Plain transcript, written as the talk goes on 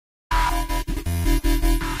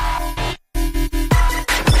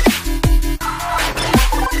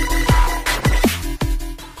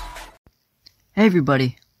Hey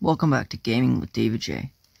everybody, welcome back to Gaming with David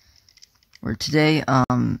J. Where today,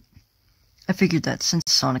 I figured that since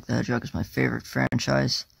Sonic the Hedgehog is my favorite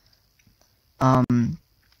franchise, I'm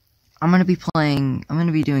gonna be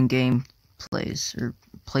doing gameplays, or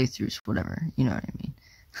playthroughs, whatever, you know what I mean.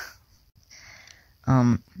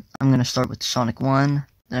 I'm gonna start with Sonic 1,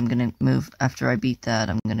 then I'm gonna after I beat that,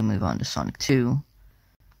 I'm gonna move on to Sonic 2,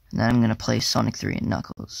 and then I'm gonna play Sonic 3 and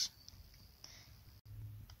Knuckles.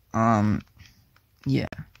 Yeah.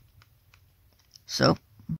 So,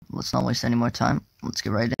 let's not waste any more time. Let's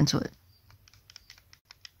get right into it.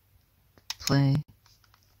 Play.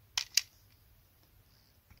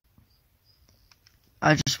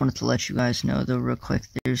 I just wanted to let you guys know, though, real quick,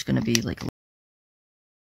 there's gonna be, like,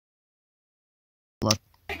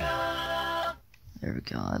 there we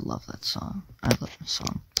go, I love that song. I love the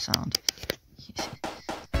song sound.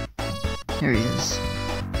 Here he is.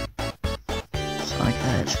 Sonic the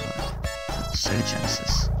Hedgehog. Sega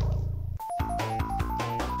Genesis.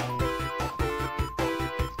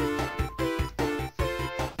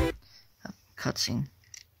 Cutscene.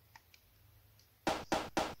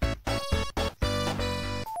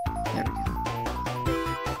 There we go.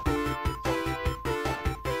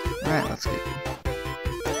 Alright, let's get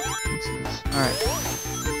into this. Alright.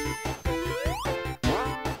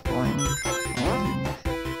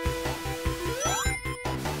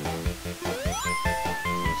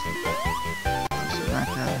 That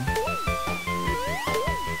guy.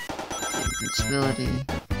 Invincibility.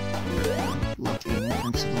 Love being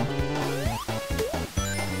invincible.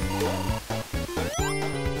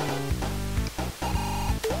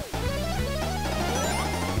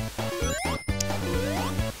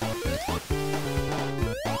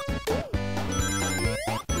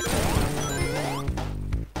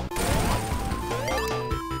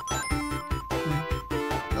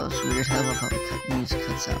 It's weird how the music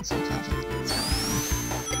cuts out sometimes. I think it's kind of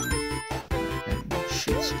funny. And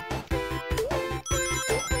shoots me.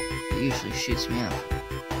 It usually shoots me up.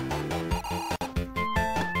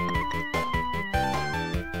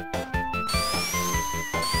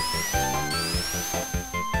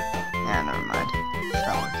 Yeah, never mind. It's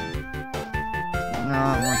not working. No, I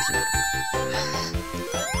want to.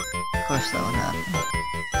 Of course that would happen.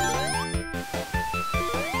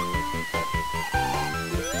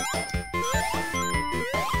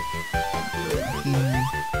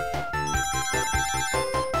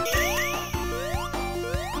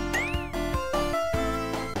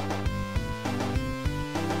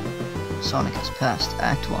 Sonic has passed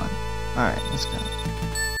Act 1. Alright, let's go.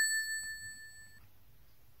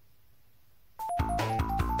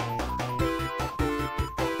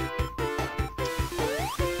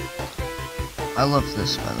 I love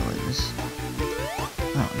this, by the way, this...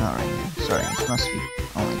 Oh, not right here. Sorry, this must be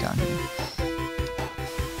only down here.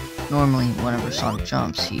 Normally, whenever Sonic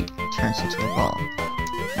jumps, he turns into a ball,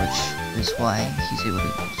 which is why he's able to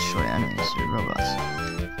destroy enemies or robots.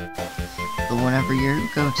 But whenever you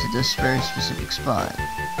go to this very specific spot,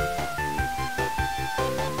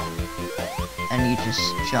 and you just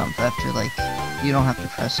jump after, like, you don't have to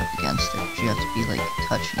press up against it, you have to be, like,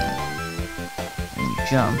 touching it, and you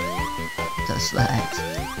jump, it does that.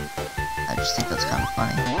 I just think that's kind of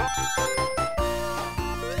funny.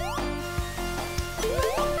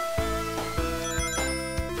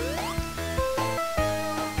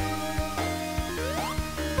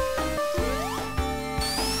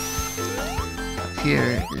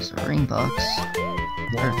 Here is a ring box,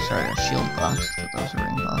 or sorry, a shield box. I thought that was a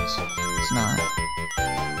ring box. It's not.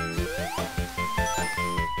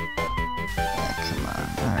 Yeah, come on.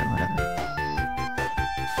 Alright, whatever.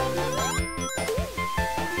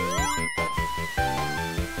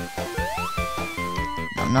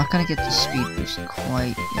 I'm not gonna get the speed boost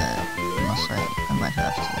quite yet, unless I might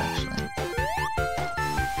have to, actually.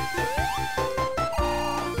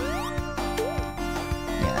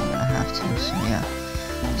 So yeah,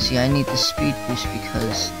 see, I need the speed boost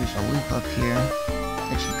because there's a loop up here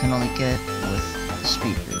that you can only get with the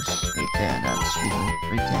speed boost. Right there, that speed loop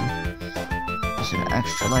right there. There's an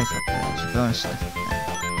extra life up there, there's a bonus life up there.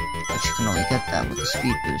 But you can only get that with the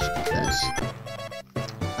speed boost because,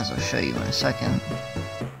 as I'll show you in a second,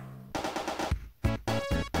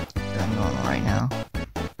 going on right now,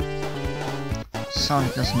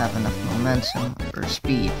 Sonic doesn't have enough momentum or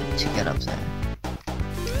speed to get up there.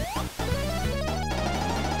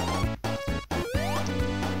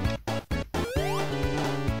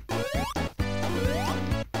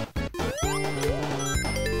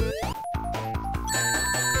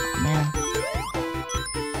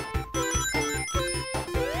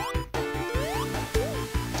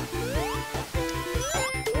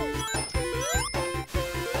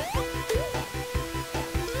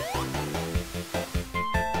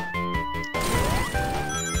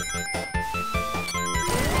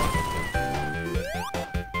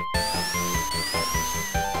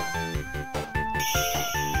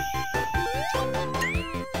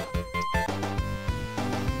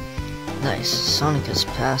 Nice. Sonic has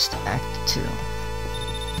passed Act 2.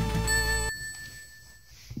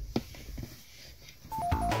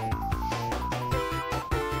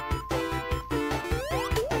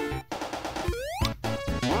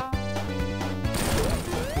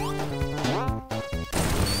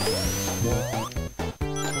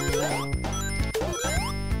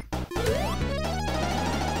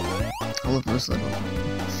 All of those little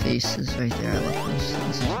faces right there, I love those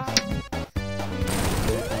things.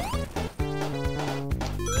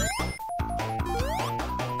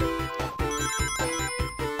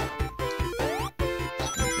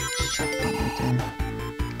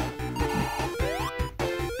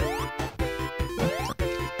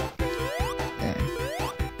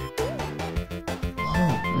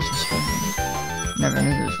 Never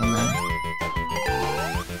knew there was one there.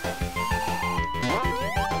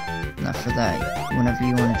 Not for that, whenever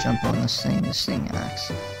you want to jump on this thing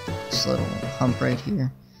acts. This little hump right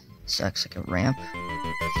here, this acts like a ramp.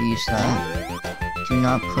 If you use that, do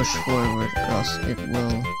not push forward or else it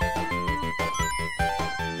will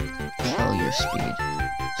kill your speed.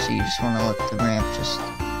 So you just want to let the ramp just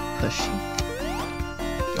push you.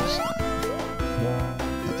 Just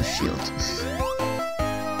let the shield just...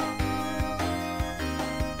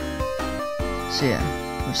 So yeah,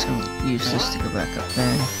 I'm just gonna use this to go back up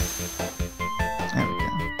there. There we go.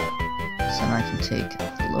 So then I can take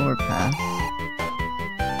the lower path.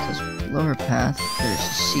 Because with the lower path, there's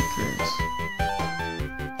a secret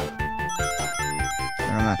that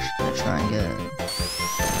I'm actually gonna try and get.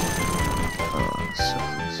 Oh, so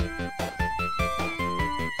close.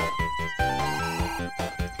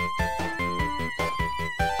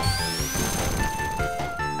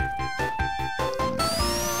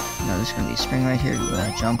 There's gonna be a spring right here. You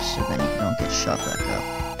wanna jump so then you don't get shot back up.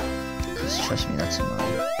 Because trust me, that's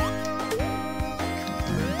annoying.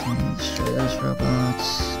 Okay, destroy those robots.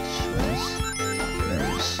 Destroy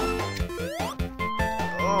those.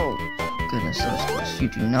 Oh, goodness, that was close. You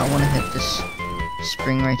do not want to hit this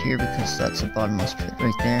spring right here because that's a bottomless pit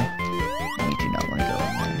right there. And you do not want to go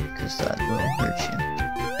in there because that will hurt you.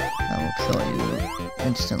 That will kill you. You'll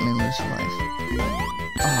instantly lose life.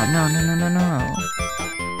 Oh, no, no, no, no, no.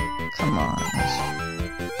 Come on.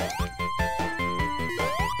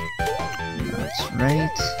 That's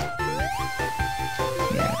right.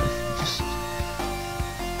 Yeah,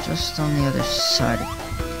 just on the other side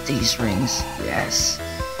of these rings. Yes.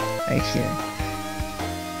 Right here.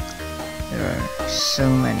 There are so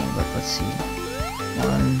many, but let's see.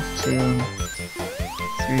 1, 2,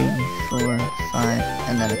 3, 4, 5,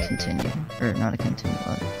 and then a continue. Or not a continue,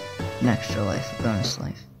 but an extra life, a bonus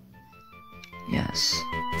life. Yes.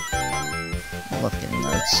 I love getting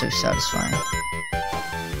that, it's so satisfying.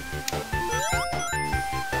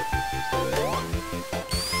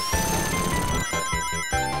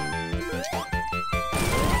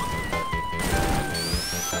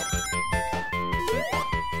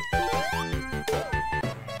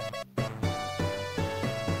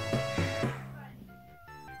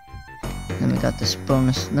 Then we got this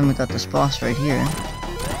bonus, then we got this boss right here.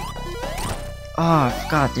 Oh, I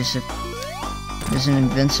forgot, there's an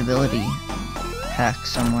invincibility hack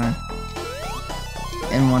somewhere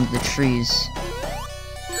in one of the trees,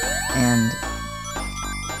 and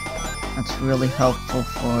that's really helpful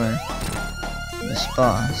for this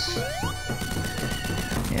boss.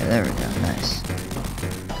 Yeah, there we go, nice.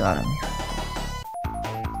 Got him.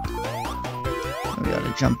 We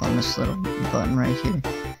gotta jump on this little button right here,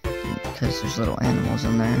 because there's little animals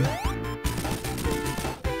in there.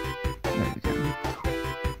 There we go.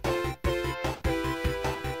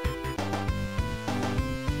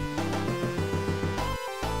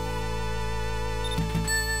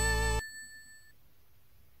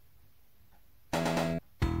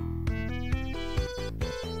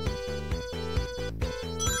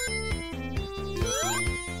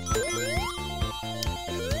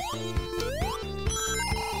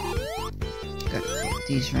 Gotta collect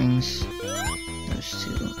these rings. Those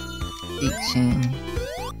two. 18.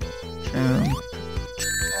 Jump.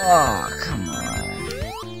 Oh, come on.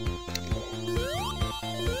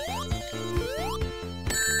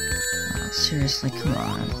 Oh, seriously, come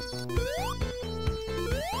on.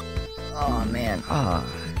 Oh, man. Oh,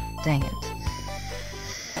 dang it.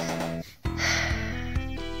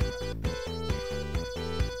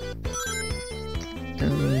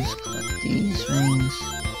 Those, collect these rings.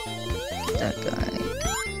 That guy.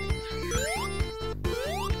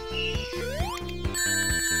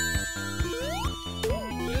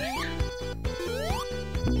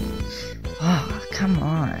 Oh, come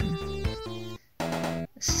on.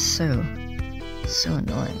 This is so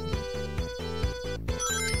annoying.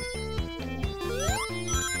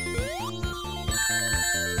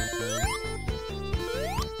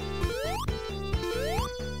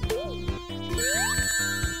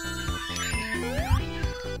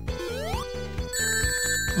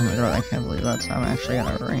 my god, I can't believe that time I actually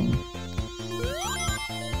got a ring.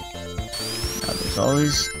 Now, there's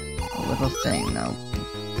always a little thing. Now,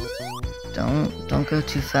 don't go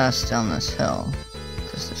too fast down this hill,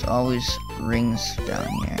 because there's always rings down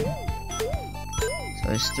here. So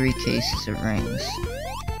there's 3 cases of rings.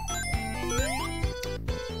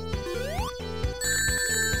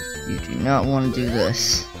 You do not want to do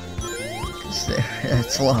this, because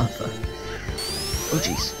that's lava. Oh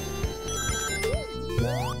jeez.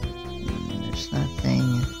 There's that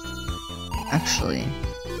thing. Actually,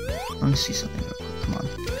 I want to see something real quick. Come on.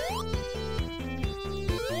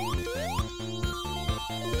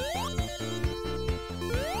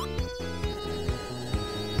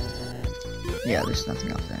 Yeah, there's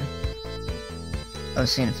nothing up there. I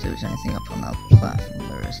was seeing if there was anything up on that platform.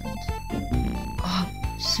 There isn't. Oh,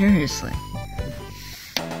 seriously.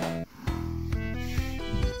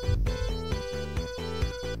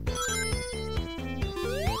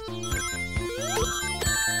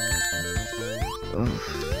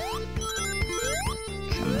 Oof.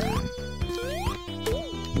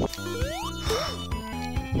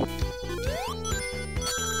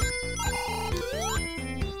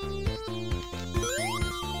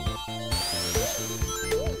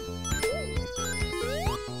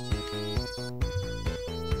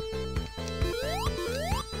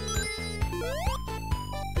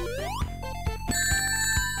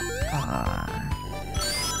 Come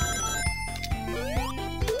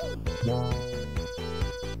on.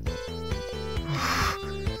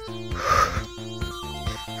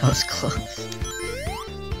 That was close.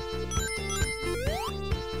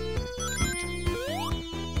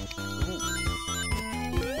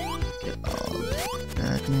 Get all of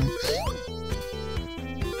that next.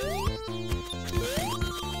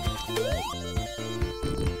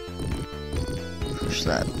 Push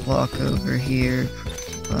that block over here.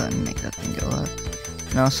 Button, make that thing go up.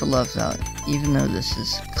 And I also love that, even though this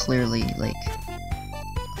is clearly like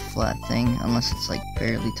a flat thing, unless it's like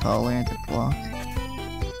barely taller, the block,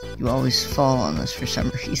 you always fall on this for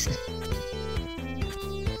some reason. I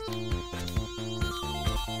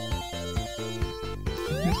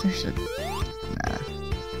wonder if there's a... Nah. I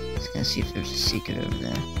was gonna see if there's a secret over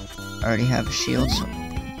there. I already have a shield, so...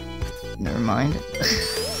 Never mind.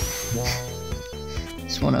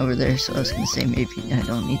 There's one over there, so I was gonna say maybe I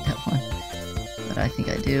don't need that one. But I think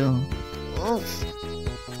I do. Oh.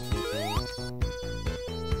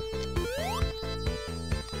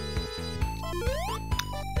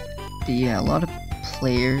 But yeah, a lot of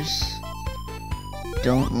players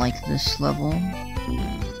don't like this level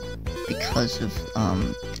because of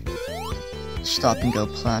stop and go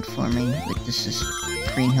platforming. Like, this is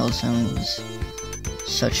Green Hill Zone was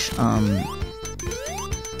such a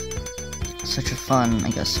fun, I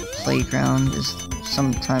guess, playground is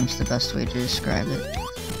sometimes the best way to describe it.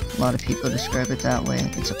 A lot of people describe it that way.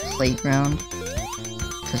 It's a playground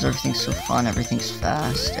because everything's so fun, everything's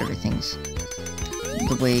fast, everything's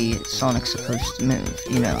the way Sonic's supposed to move,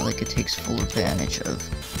 you know, like it takes full advantage of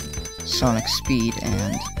Sonic's speed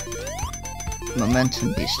and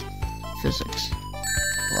momentum-based physics.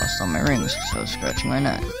 Lost all my rings because I was scratching my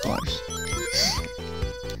neck, of course.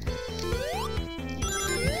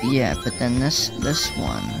 Yeah, but then this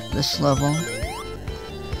level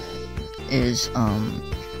is,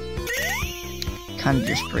 kind of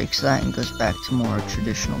just breaks that and goes back to more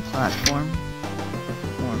traditional platform.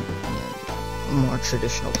 More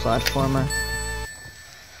traditional platformer.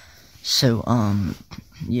 So,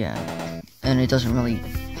 yeah. And it doesn't really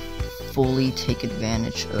fully take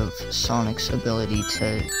advantage of Sonic's ability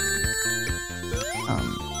to,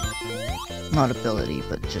 not ability,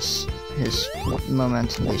 but just his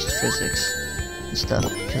momentum-based physics and stuff,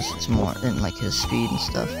 because it's more in, like, his speed and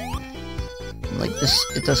stuff. Like, this,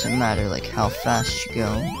 it doesn't matter, like, how fast you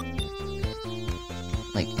go,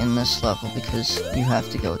 like, in this level, because you have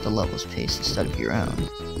to go at the level's pace instead of your own.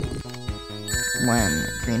 When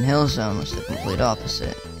Green Hill Zone was the complete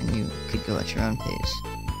opposite, and you could go at your own pace.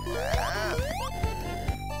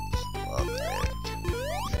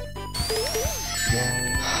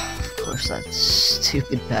 Of course, that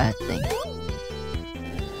stupid bad thing.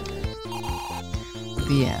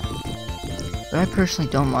 But yeah. But I personally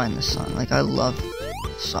don't mind this song. Like, I love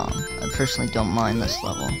the song. I personally don't mind this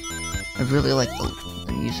level. I really like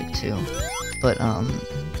the music too. But,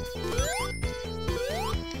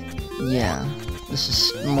 yeah. This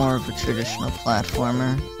is more of a traditional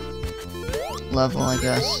platformer level, I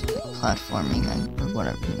guess. Like platforming or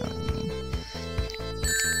whatever, you know what I mean.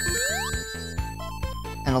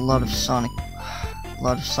 And a lot of Sonic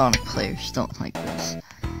players don't like this.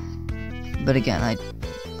 But again, I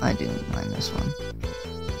do mind this one.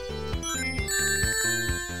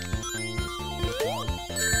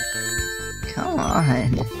 come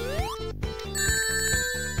on.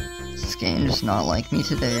 This game does not like me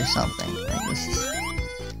today or something. Like, this is...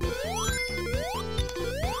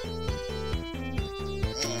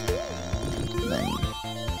 And then,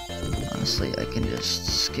 honestly, I can just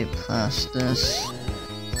skip past this.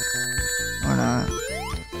 Or not.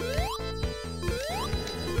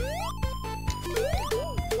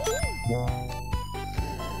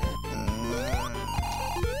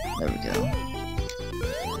 There we go.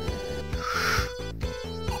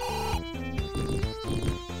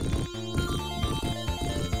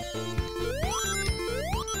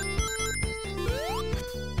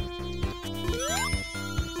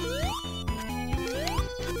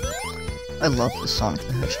 I love the Sonic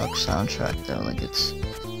the Hedgehog soundtrack though, like it's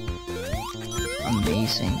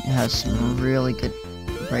amazing. It has some really good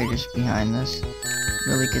writers behind this,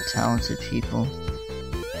 really good talented people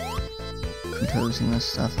composing this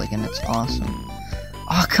stuff, like, and it's awesome.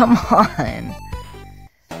 Oh, come on!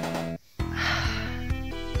 I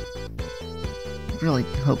really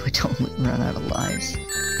hope I don't run out of lives.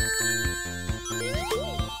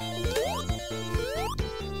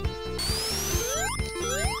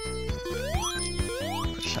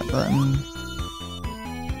 Push that button.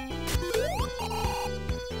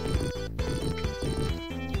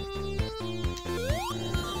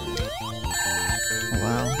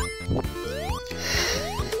 Wow.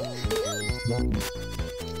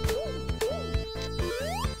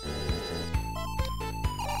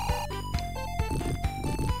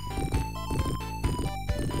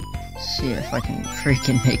 See if I can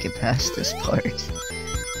freaking make it past this part.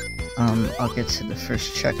 I'll get to the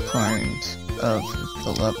first checkpoint of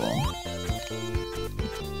the level.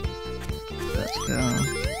 Let's go.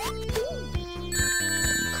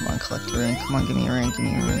 Come on, collect a ring. Come on, give me a ring, give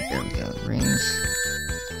me a ring. There we go. Rings.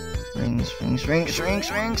 Rings, rings, rings, rings,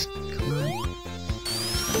 rings! Come on.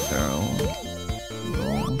 Barrel.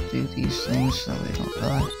 Roll. Do these things so we don't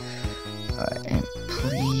die. Alright, and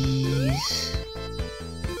please...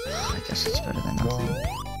 I guess it's better than nothing.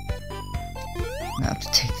 I have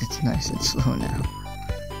to take this nice and slow now.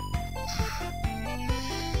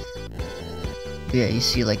 But yeah, you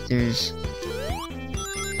see, like, there's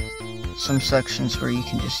some sections where you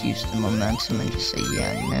can just use the momentum and just say,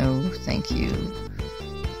 yeah, no, thank you.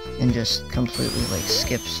 And just completely, like,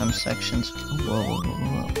 skip some sections. Whoa, whoa,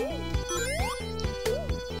 whoa, whoa.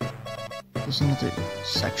 There's another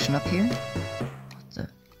section up here? What the?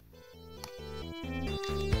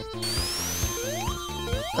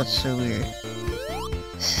 That's so weird.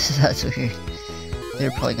 That's weird.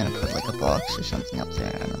 They're probably gonna put, like, a box or something up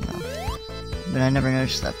there, I don't know. But I never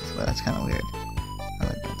noticed that before, that's kinda weird. I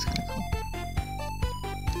like that, it's kinda cool.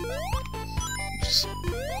 Just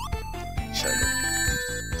try to...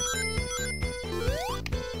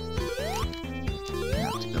 I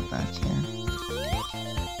have to go back here.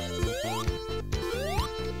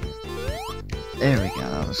 There we go,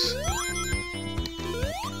 that was...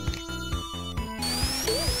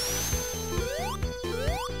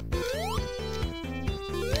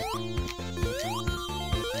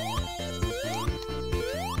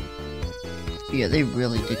 Yeah, they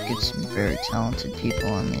really did get some very talented people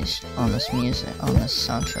on this music, on this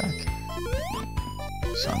soundtrack.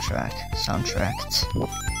 Soundtracked.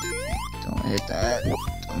 Don't hit that.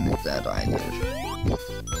 Don't hit that either.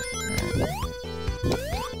 Right.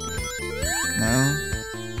 No?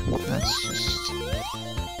 That's just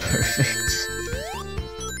perfect.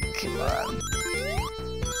 Come on.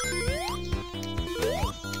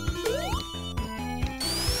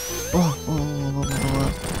 Oh.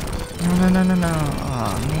 No.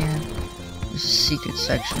 Aw, man. There's a secret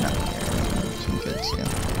section up there that you can go to.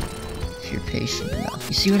 If you're patient enough.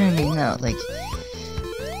 You see what I mean now? Like,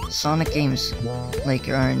 Sonic games, like,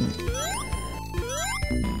 are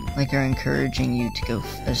encouraging you to go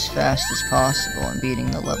as fast as possible and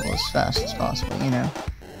beating the level as fast as possible, you know?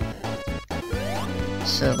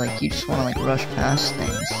 So, like, you just want to, like, rush past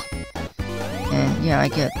things. And, yeah, I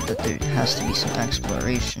get that there has to be some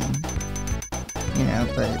exploration, you know,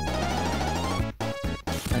 but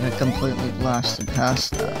I got completely blasted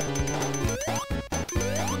past that.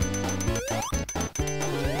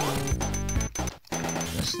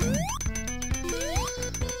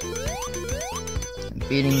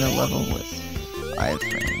 Beating the level with 5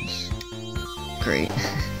 frames. Great.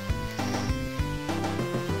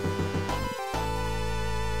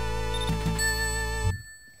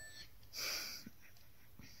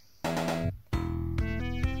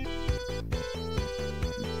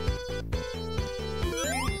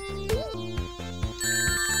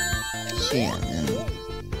 So yeah, then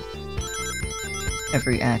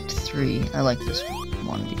every Act 3, I like this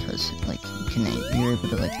one because like you're able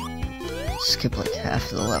to like skip like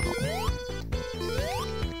half of the level.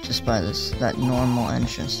 Just by that normal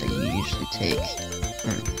entrance that you usually take,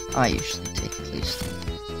 or I usually take at least.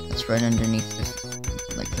 That's right underneath the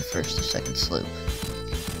first or second slope. Don't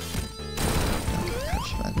get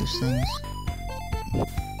crushed by those things.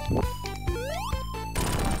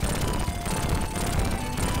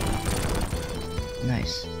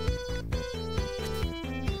 Nice.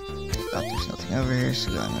 Forgot there's nothing over here,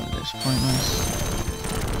 so going over there's pointless.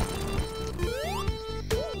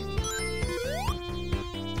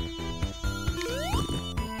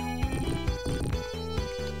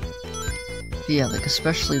 But yeah, like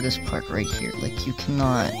especially this part right here, like you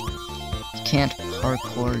can't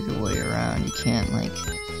parkour your way around, you can't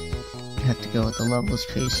you have to go at the level's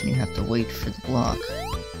pace and you have to wait for the block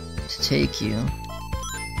to take you,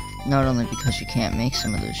 not only because you can't make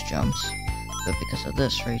some of those jumps, but because of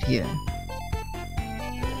this right here.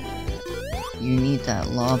 You need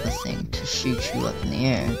that lava thing to shoot you up in the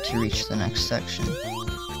air to reach the next section.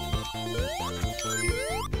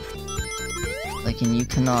 And you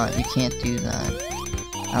can't do that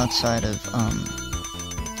outside of,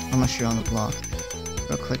 unless you're on the block.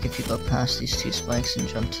 Real quick, if you go past these two spikes and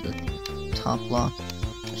jump to the top block,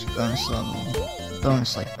 there's a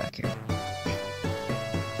bonus life back here.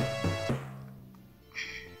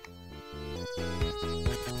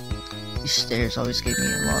 These stairs always gave me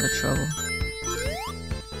a lot of trouble.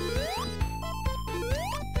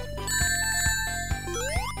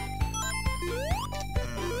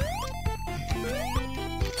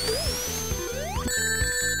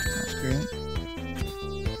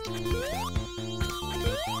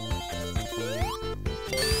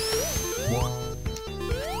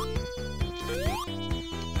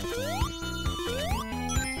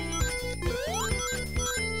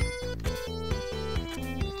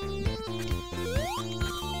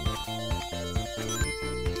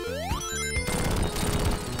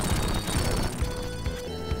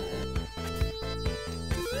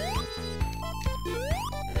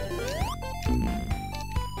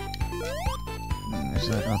 There's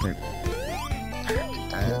that other... Get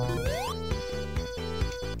that.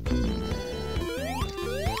 Come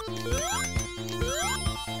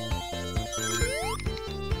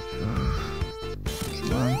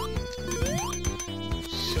on.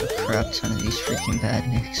 Just a crap ton of these freaking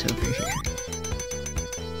badniks over here.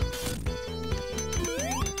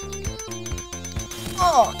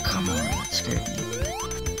 Oh, come on, that scared me.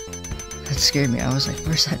 That scared me. I was like,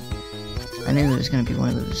 where's that? I knew there was going to be one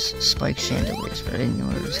of those spike chandeliers, but I didn't know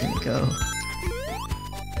where it was going to go.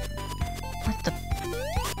 What the?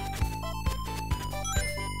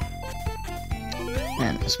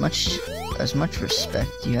 Man, as much respect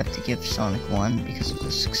you have to give Sonic 1 because of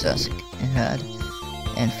the success it had,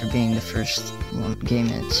 and for being the first game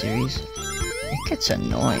in its series, it gets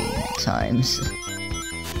annoying at times.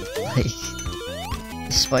 The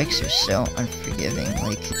spikes are so unforgiving,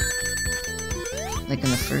 like in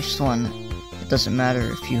the first one, it doesn't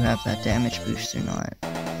matter if you have that damage boost or not.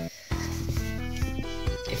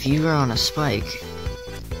 If you are on a spike,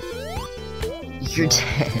 you're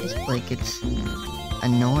dead. It's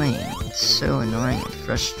annoying. It's so annoying and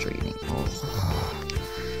frustrating. Oh.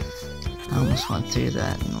 I almost went through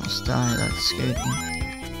that and almost died. That scared me.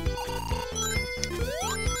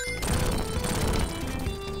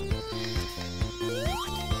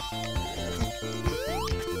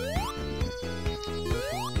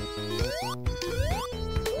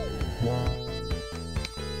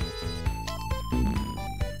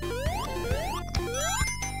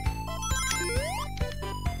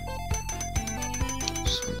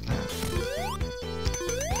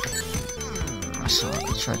 So I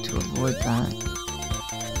tried to avoid that.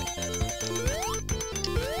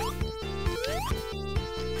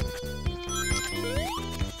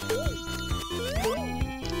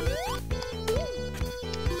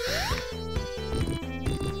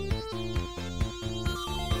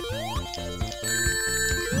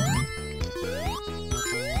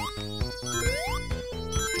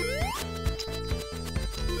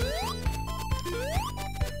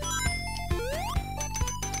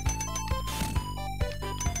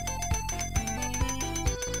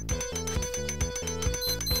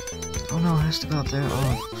 Oh no, it has to go up there.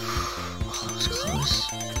 Oh, that was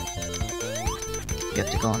close. You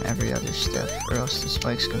have to go on every other step, or else the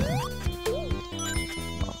spike's gonna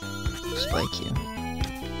spike you.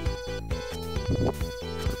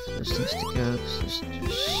 Those things to go, because they're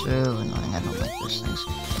so annoying. I don't like those things.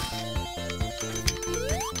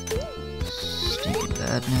 Stinking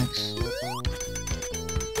badniks.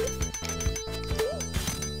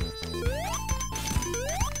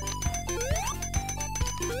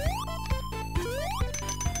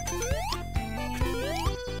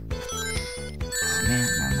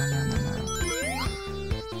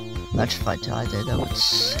 Imagine if I died there, that would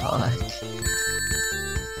suck.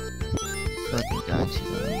 Fucking going too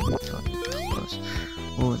close.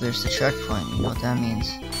 Oh, there's the checkpoint. You know what that means?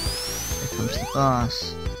 Here comes the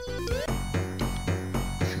boss.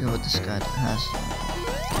 I forget what this guy has.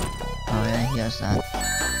 Oh yeah, he has that.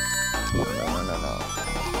 No.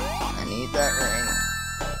 I need that ring.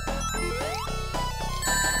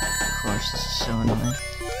 Of course, this is so annoying.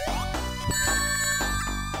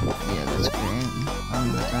 Yeah, that's great.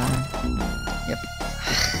 I'm gonna die. Yep.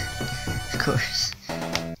 Of course.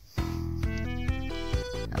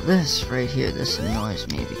 Now this right here, this annoys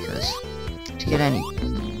me because to get any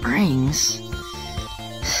rings,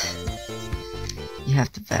 you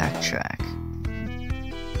have to backtrack.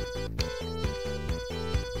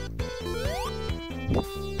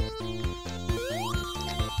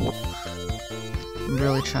 I'm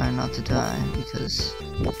really trying not to die because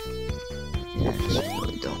yeah, I just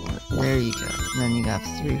really don't want it. There you go. And then you got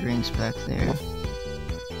 3 rings back there.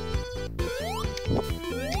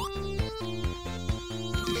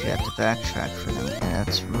 You have to backtrack for them, and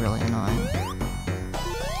that's really annoying.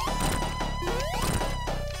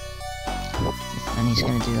 And he's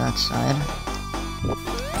gonna do that side.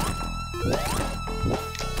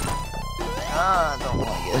 Ah, I don't want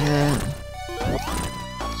to get hit.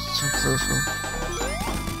 So close.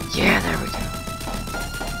 Yeah, there we go.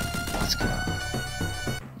 Let's go.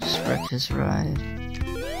 Just wreck his ride.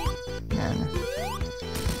 And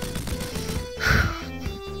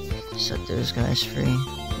set those guys free.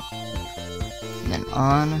 And then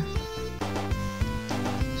on.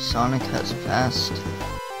 Sonic has passed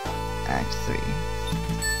Act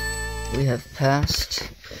 3. We have passed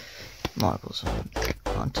Marble Zone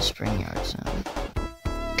onto Spring Yard Zone.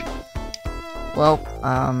 Well,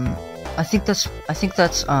 I think that's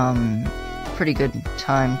pretty good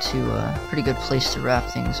time to pretty good place to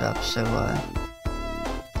wrap things up. So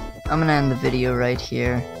I'm gonna end the video right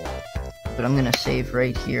here, but I'm gonna save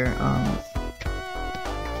right here.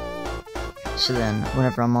 So then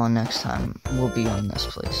whenever I'm on next time, we'll be on this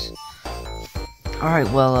place. All right,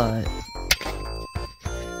 well,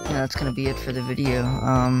 yeah, that's gonna be it for the video.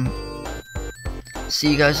 See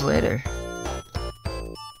you guys later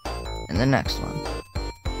in the next one.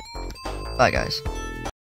 Bye, guys.